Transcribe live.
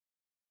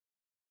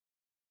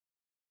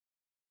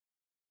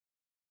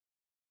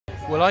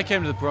Well, I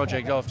came to the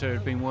project after it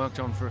had been worked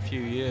on for a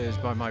few years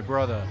by my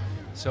brother,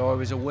 so I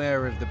was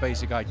aware of the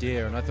basic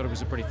idea, and I thought it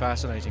was a pretty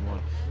fascinating one.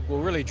 What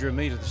really drew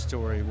me to the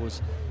story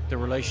was the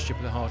relationship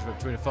at the heart of it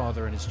between a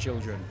father and his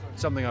children,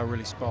 something I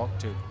really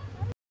sparked to.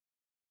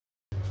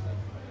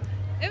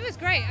 It was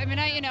great. I mean,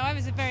 I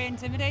was very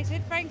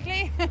intimidated,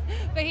 frankly,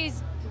 but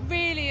he's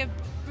really a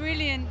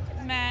brilliant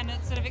man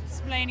at sort of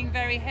explaining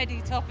very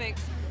heady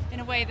topics in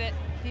a way that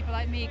people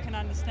like me can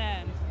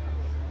understand.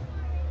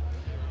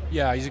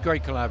 Yeah, he's a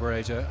great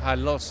collaborator, had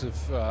lots of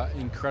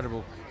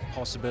incredible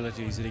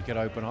possibilities that he could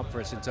open up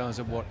for us in terms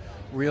of what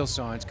real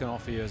science can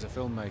offer you as a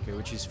filmmaker,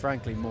 which is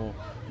frankly more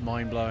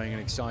mind-blowing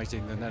and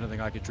exciting than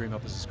anything I could dream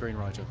up as a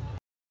screenwriter.